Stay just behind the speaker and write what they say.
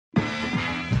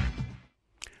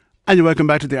And you're welcome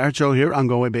back to the Art Show here on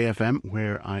Galway Bay FM,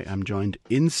 where I am joined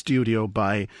in studio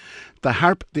by the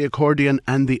Harp, the Accordion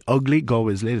and the Ugly,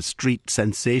 Galway's latest street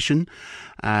sensation.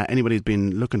 Anybody who's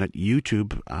been looking at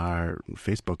YouTube or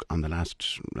Facebook on the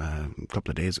last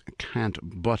couple of days can't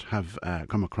but have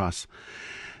come across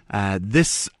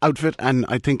this outfit, and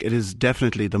I think it is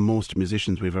definitely the most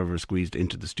musicians we've ever squeezed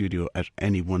into the studio at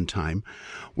any one time.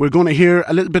 We're going to hear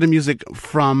a little bit of music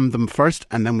from them first,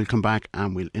 and then we'll come back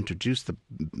and we'll introduce the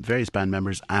various band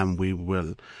members, and we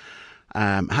will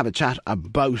have a chat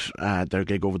about their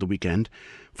gig over the weekend.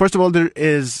 First of all, this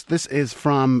is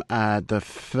from the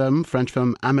French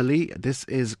film Amélie. This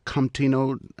is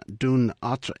Contino d'un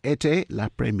autre été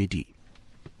l'après-midi.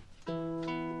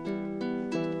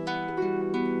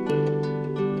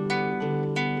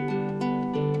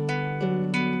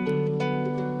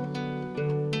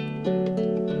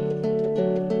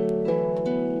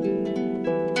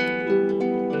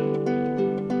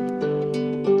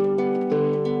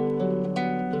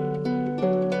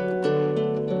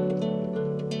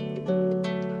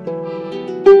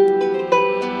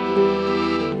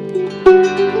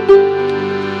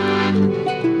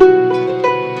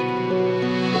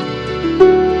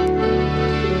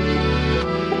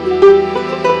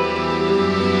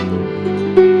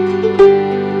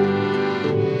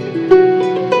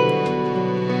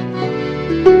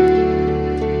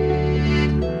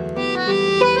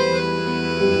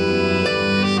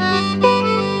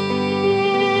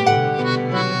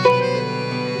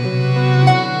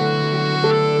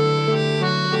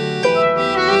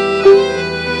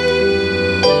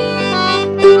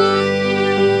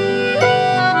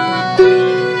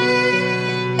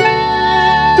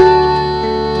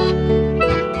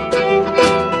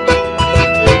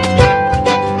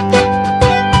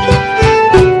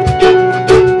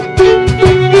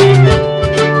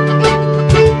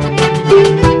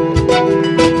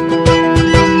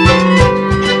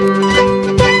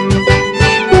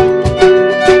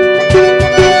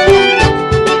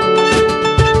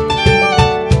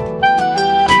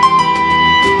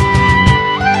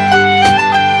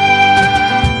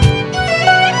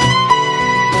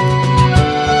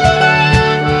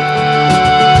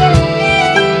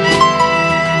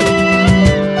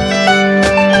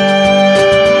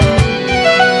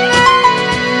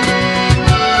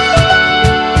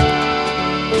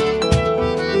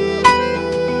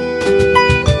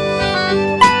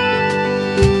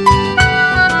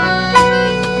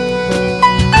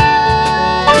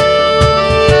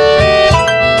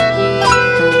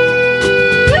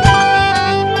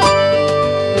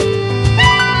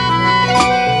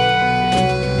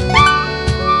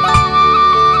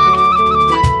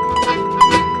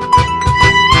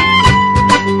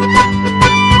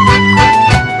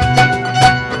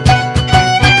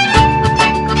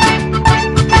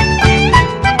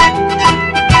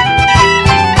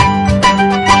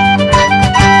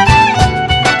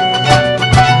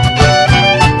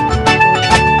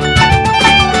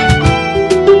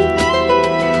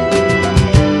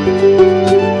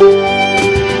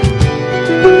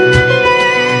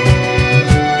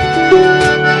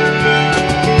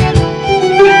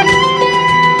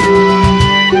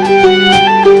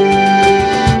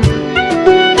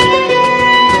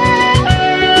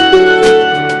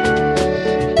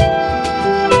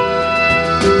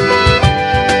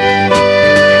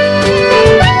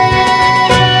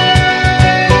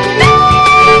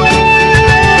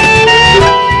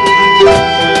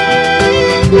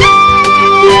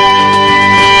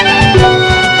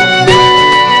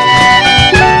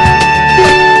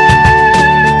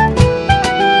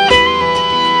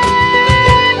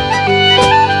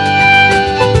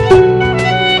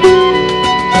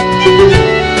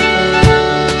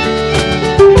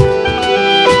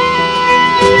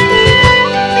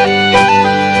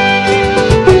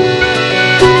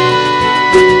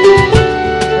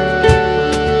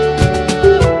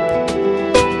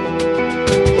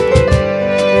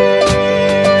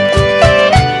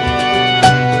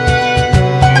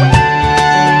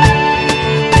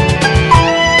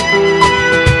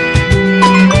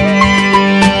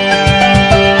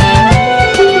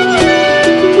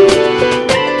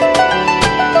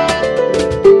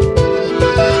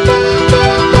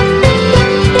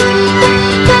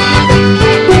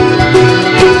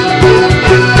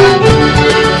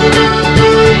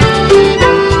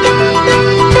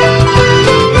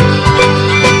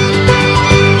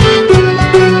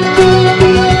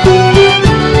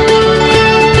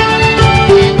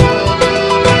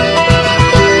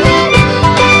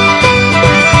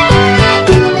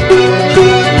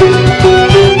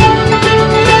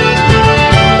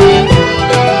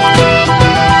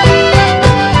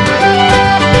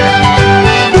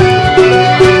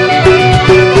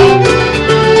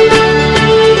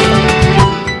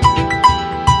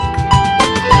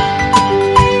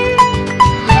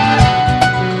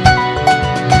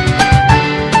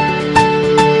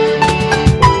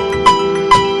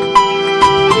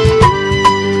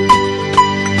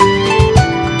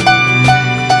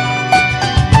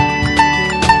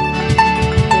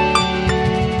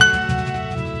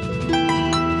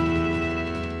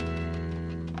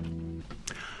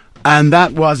 And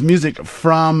that was music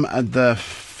from the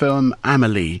film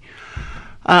Amelie.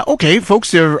 Okay,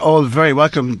 folks, you're all very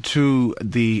welcome to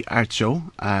the art show.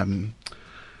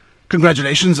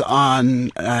 Congratulations on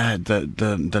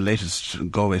the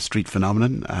latest Galway street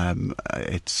phenomenon.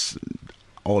 It's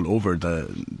all over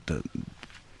the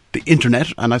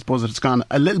internet, and I suppose it's gone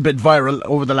a little bit viral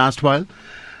over the last while.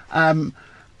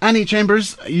 Annie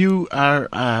Chambers, you are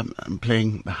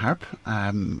playing the harp.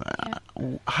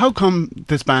 How come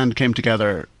this band came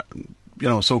together,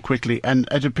 so quickly, and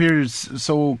it appears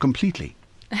so completely?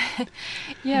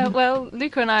 Yeah, well,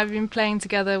 Luca and I have been playing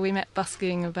together. We met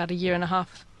busking about 1.5 years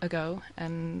ago,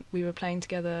 and we were playing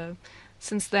together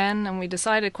since then, and we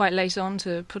decided quite late on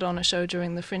to put on a show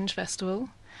during the Fringe Festival.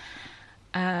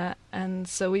 And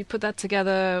so we put that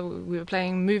together. We were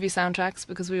playing movie soundtracks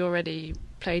because we already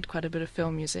played quite a bit of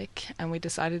film music, and we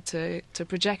decided to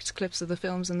project clips of the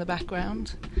films in the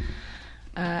background.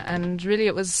 And really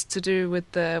it was to do with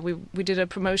we did a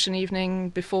promotion evening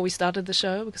before we started the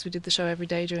show, because we did the show every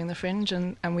day during the Fringe,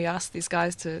 and we asked these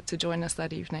guys to join us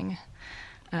that evening.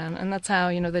 And that's how,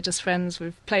 they're just friends.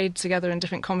 We've played together in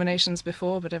different combinations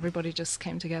before, but everybody just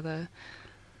came together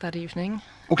that evening.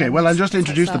 Okay, well, I'll just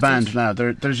introduce the band now.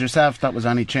 There's yourself, that was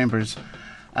Annie Chambers.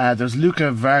 There's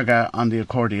Luca Varga on the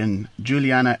accordion,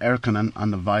 Juliana Erkkonen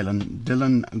on the violin,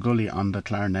 Dylan Gully on the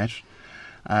clarinet,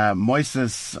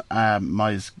 Moises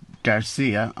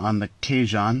Garcia on the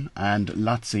cajon, and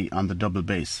Lotzi on the double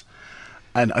bass.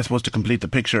 And I suppose to complete the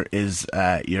picture is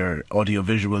your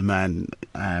audiovisual man,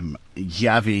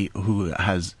 Javi, who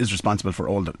is responsible for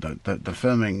all the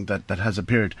filming that has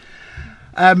appeared.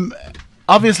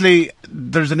 Obviously,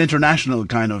 there's an international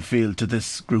kind of feel to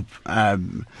this group.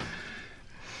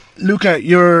 Luca,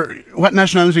 what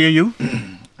nationality are you?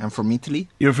 I'm from Italy.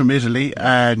 You're from Italy.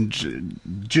 And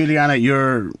Juliana,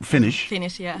 you're Finnish.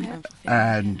 Finnish, yeah.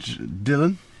 And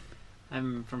Dylan?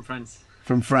 I'm from France.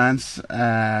 From France.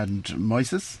 And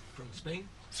Moises? From Spain.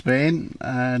 Spain.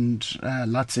 And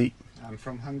Lotzi? I'm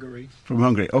from Hungary. From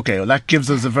Hungary. Okay, well, that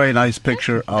gives us a very nice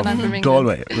picture of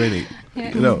Galway, really.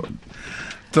 Yeah.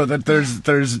 So that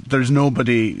there's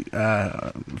nobody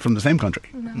from the same country.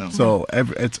 No. So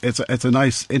it's a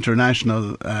nice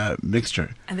international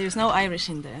mixture. And there's no Irish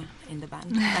in the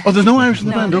band. Oh, there's no Irish in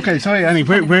the band. Okay, sorry, Annie.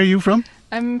 Where are you from?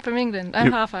 I'm from England.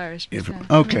 I'm half Irish.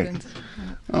 Okay. England.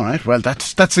 All right. Well, that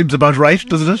seems about right,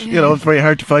 doesn't it? Yeah. It's very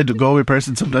hard to find a Galway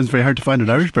person. Sometimes very hard to find an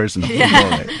Irish person.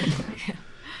 Yeah.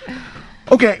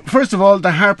 Okay. First of all,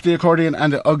 the harp, the accordion,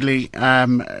 and the ugly.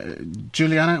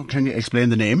 Juliana, can you explain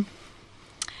the name?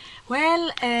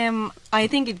 Well, I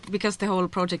think because the whole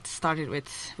project started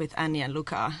with Annie and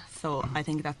Luca, so I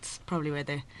think that's probably where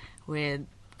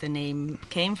the name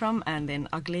came from, and then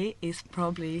ugly is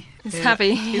probably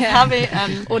Javi. Javi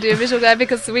and audiovisual guy,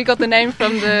 because we got the name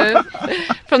from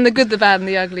the Good, the Bad, and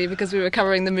the Ugly, because we were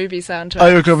covering the movie soundtrack. Oh,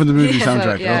 you were covering the movie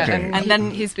soundtrack. So, yeah, okay. and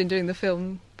then he's been doing the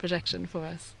film projection for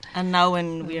us. And now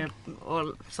when we're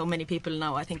all so many people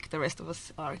now, I think the rest of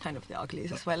us are kind of the uglies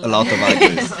as well. A lot of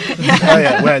uglies. Oh,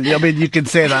 yeah. Well, I mean, you can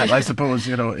say that, I suppose,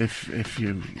 if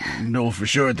you know for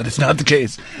sure that it's not the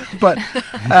case. But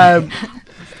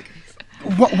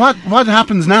what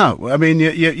happens now? I mean,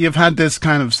 you've had this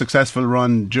kind of successful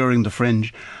run during the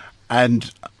Fringe,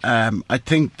 and I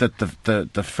think that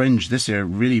the Fringe this year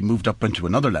really moved up into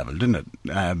another level, didn't it?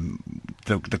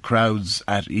 The crowds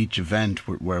at each event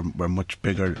were much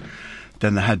bigger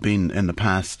than they had been in the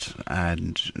past,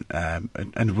 and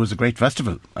it was a great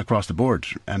festival across the board,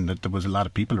 and there was a lot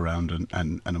of people around,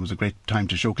 and it was a great time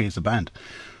to showcase the band.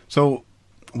 So,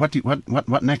 what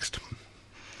next?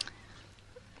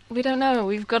 We don't know.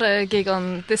 We've got a gig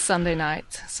on this Sunday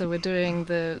night, so we're doing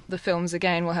the films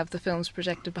again. We'll have the films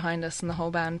projected behind us and the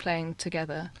whole band playing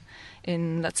together.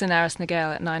 That's in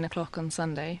Arisnagale at 9:00 on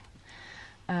Sunday.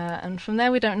 And from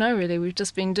there, we don't know really. We've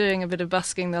just been doing a bit of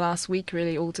busking the last week,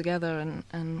 really, all together,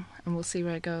 and we'll see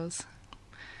where it goes.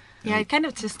 Yeah, it kind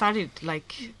of just started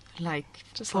like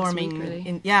just forming. last week,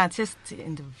 really. It's just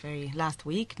in the very last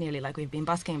week, nearly. Like we've been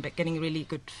busking, but getting really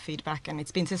good feedback, and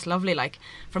it's been just lovely. Like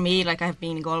for me, like I've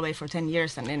been in Galway for 10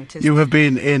 years, and then just you have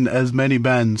been in as many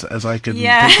bands as I can think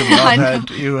of offhand.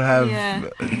 You have. Yeah.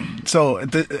 So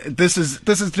this is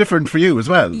different for you as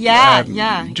well. Yeah,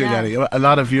 Juliana, yeah. A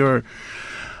lot of your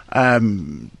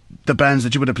the bands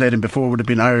that you would have played in before would have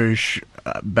been Irish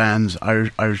bands,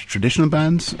 Irish traditional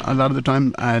bands a lot of the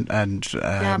time, and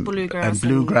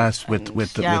bluegrass with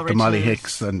the Molly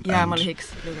Hicks and Molly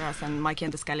Hicks bluegrass and Mikey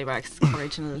and the Scallywags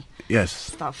original yes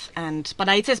stuff. But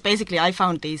I just basically I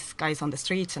found these guys on the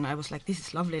streets, and I was like, this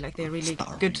is lovely, like they're really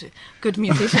good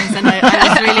musicians, and I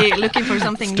was really looking for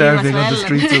something starving new as well. on the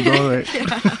streets of Galway.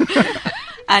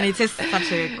 And it's just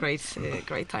such a great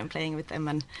time playing with them.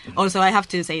 And also, I have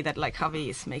to say that like Javi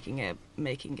is making it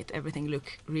everything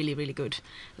look really, really good.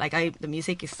 Like the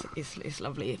music is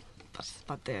lovely,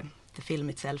 but the film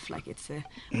itself, like it's with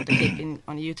the clip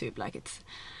on YouTube, like it's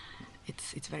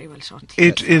very well shot.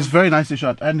 It is very nicely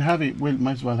shot. And Javi, we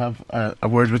might as well have a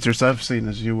word with yourself, seeing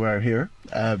as you were here.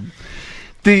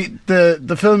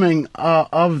 The filming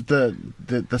of the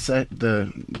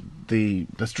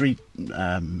street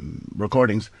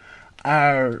recordings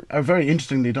are very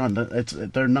interestingly done.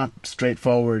 They're not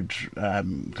straightforward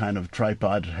kind of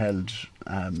tripod held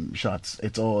shots.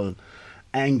 It's all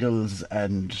angles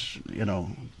and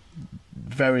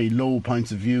very low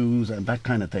points of views and that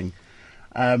kind of thing.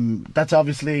 That's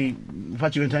obviously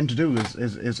what you intend to do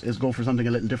is go for something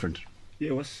a little different. Yeah,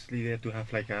 it was the idea to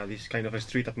have like this kind of a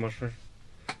street atmosphere.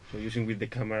 So using with the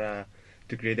camera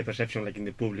to create the perception like in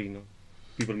the public,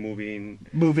 people moving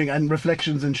and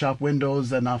reflections in shop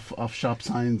windows and off shop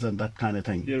signs and that kind of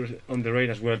thing. Yeah, on the rain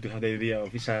as well, to have the idea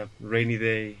of it's a rainy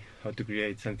day, how to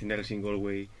create something else in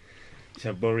Galway. It's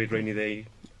a very rainy day,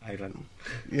 Ireland.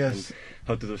 Yes. And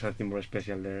how to do something more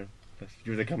special there. Just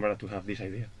use the camera to have this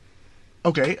idea.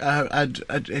 Okay, and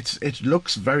it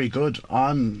looks very good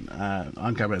on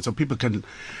camera, so people can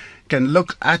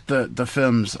look at the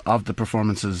films of the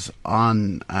performances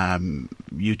on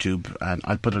YouTube, and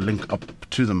I'll put a link up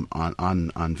to them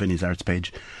on Vinny's Arts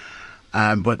page.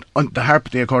 But on the Harp,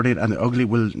 the Accordion, and the Ugly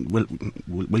will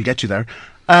get you there.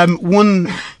 One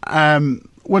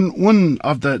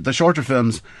of the shorter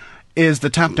films is the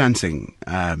tap dancing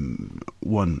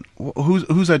one.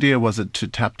 Whose idea was it to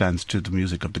tap dance to the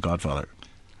music of The Godfather?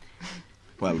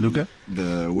 Well, Luca?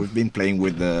 We've been playing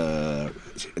with the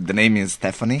name is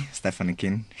Stephanie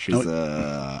King. She's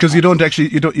because you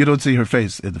don't see her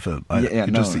face in the film.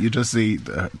 You just see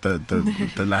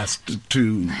the last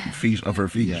 2 feet of her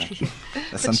feet. Yeah.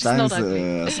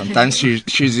 Sometimes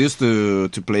she's used to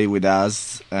play with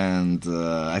us, and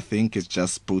I think it's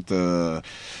just put a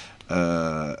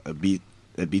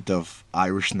bit of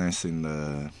Irishness in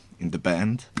the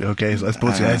band. Okay, so I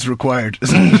suppose it's required.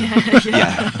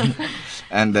 Yeah.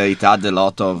 And it had a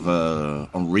lot of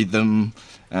on rhythm,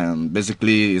 and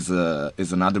basically is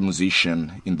another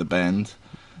musician in the band,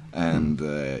 and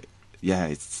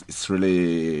it's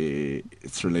really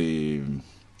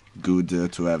good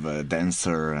to have a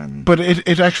dancer. And but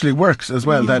it actually works as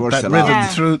well. That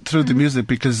rhythm through the music,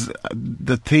 because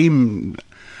the theme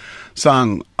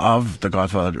song of The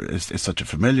Godfather is such a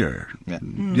familiar,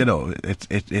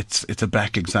 it's a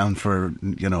backing sound for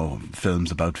films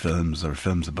about films or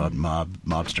films about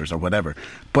mobsters or whatever.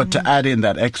 But to add in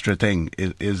that extra thing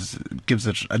gives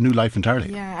it a new life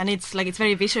entirely. Yeah, and it's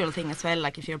very visual thing as well.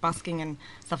 Like if you're busking and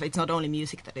stuff, it's not only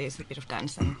music, that is a bit of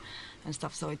dance and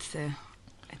stuff. So it's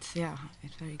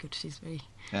very good. She's very.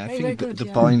 I think the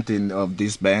point of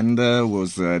this band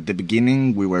was at the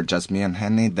beginning we were just me and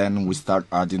Henny. Then we start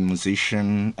adding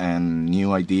musician and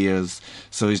new ideas.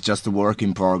 So it's just a work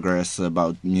in progress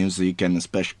about music and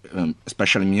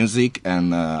especially music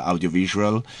and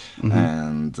audiovisual,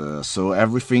 and so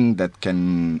everything that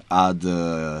can add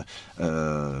a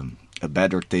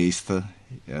better taste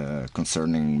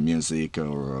concerning music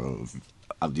or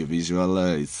audiovisual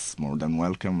is more than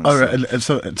welcome. All right,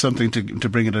 so it's something to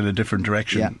bring it in a different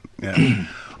direction. Yeah.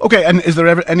 Okay, and is there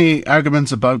ever any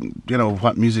arguments about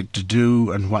what music to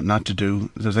do and what not to do?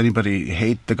 Does anybody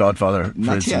hate The Godfather?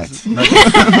 Not yet. This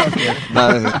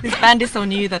band is so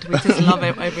new that we just love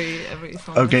every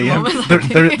song. Okay,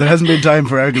 there hasn't been time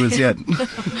for arguments yet.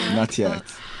 Not yet.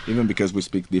 Even because we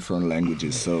speak different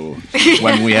languages, so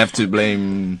when we have to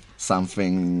blame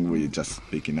something, we just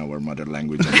speak in our mother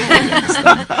language. And we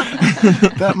understand.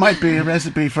 That might be a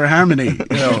recipe for harmony,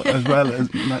 as well as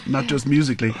not just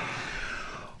musically.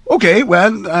 Okay,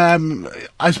 well,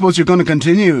 I suppose you're going to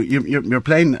continue. You're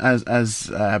playing,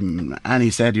 as Annie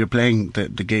said, you're playing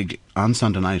the gig on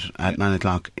Sunday night at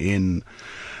 9:00 in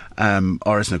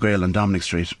Áras na Gael on Dominic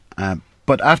Street.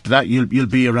 But after that, you'll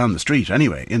be around the street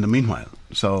anyway. In the meanwhile,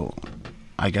 so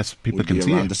I guess people can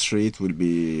see around it. The street. We'll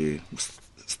be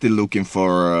still looking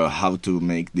for how to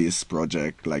make this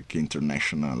project like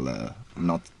international,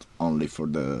 not only for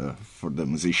the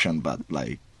musician, but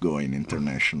like going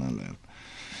international. And,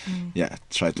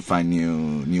 try to find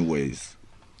new ways.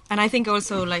 And I think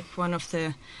also like one of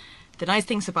the nice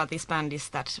things about this band is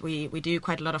that we do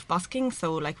quite a lot of busking.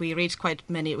 So like we reach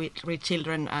we reach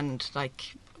children and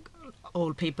like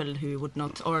old people who would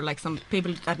not, or like some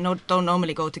people that don't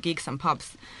normally go to gigs and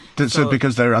pubs. So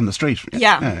because they're on the street.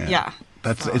 Yeah.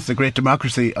 It's the great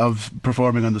democracy of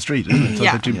performing on the street, isn't it? So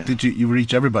that you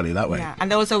reach everybody that way. Yeah,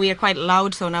 and also we are quite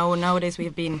loud. So nowadays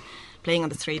we've been playing on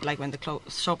the street, like when the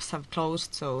shops have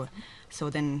closed. So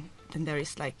then there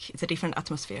is like, it's a different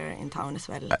atmosphere in town as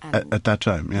well. At that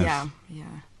time, yes. Yeah.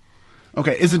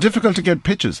 Okay, is it difficult to get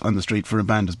pitches on the street for a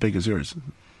band as big as yours?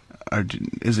 Or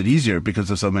is it easier because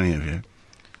there's so many of you?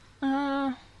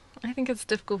 I think it's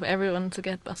difficult for everyone to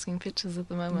get busking pitches at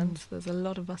the moment. There's a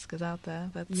lot of buskers out there,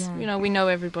 but we know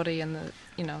everybody, and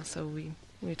so we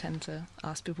tend to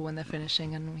ask people when they're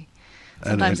finishing, and we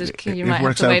sometimes you might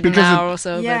have to wait an hour or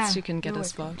so, but you can get a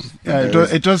spot. Yeah,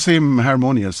 it does seem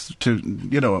harmonious to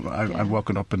I'm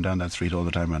walking up and down that street all the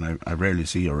time, and I rarely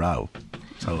see a row,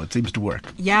 so it seems to work.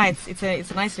 Yeah, it's a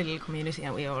nice little community,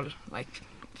 and we all like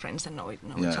friends and know each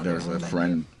other. Yeah, there's a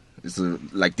friend. It's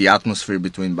like the atmosphere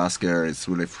between busker is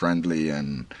really friendly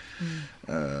and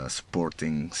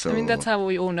supporting. So I mean, that's how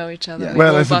we all know each other.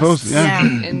 Well, I suppose,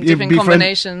 in different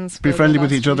combinations. Be friendly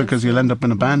with each other because you'll end up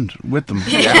in a band with them.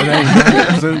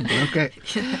 Okay.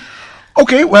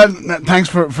 Okay, well, thanks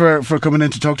for coming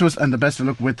in to talk to us, and the best of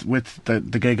luck with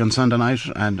the gig on Sunday night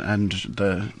and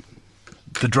the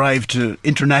drive to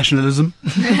internationalism.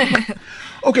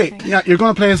 Okay, you're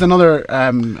going to play us another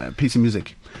piece of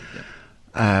music.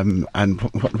 And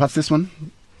what's this one?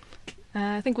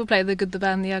 I think we'll play The Good, the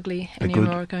Bad and the Ugly. The Ennio Good,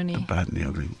 Morricone. the Bad and the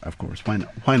Ugly, of course.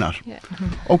 Why not? Yeah.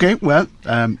 Okay, well,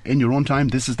 in your own time,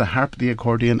 this is the Harp, the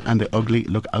Accordion and the Ugly.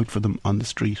 Look out for them on the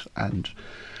street and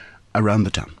around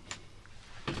the town.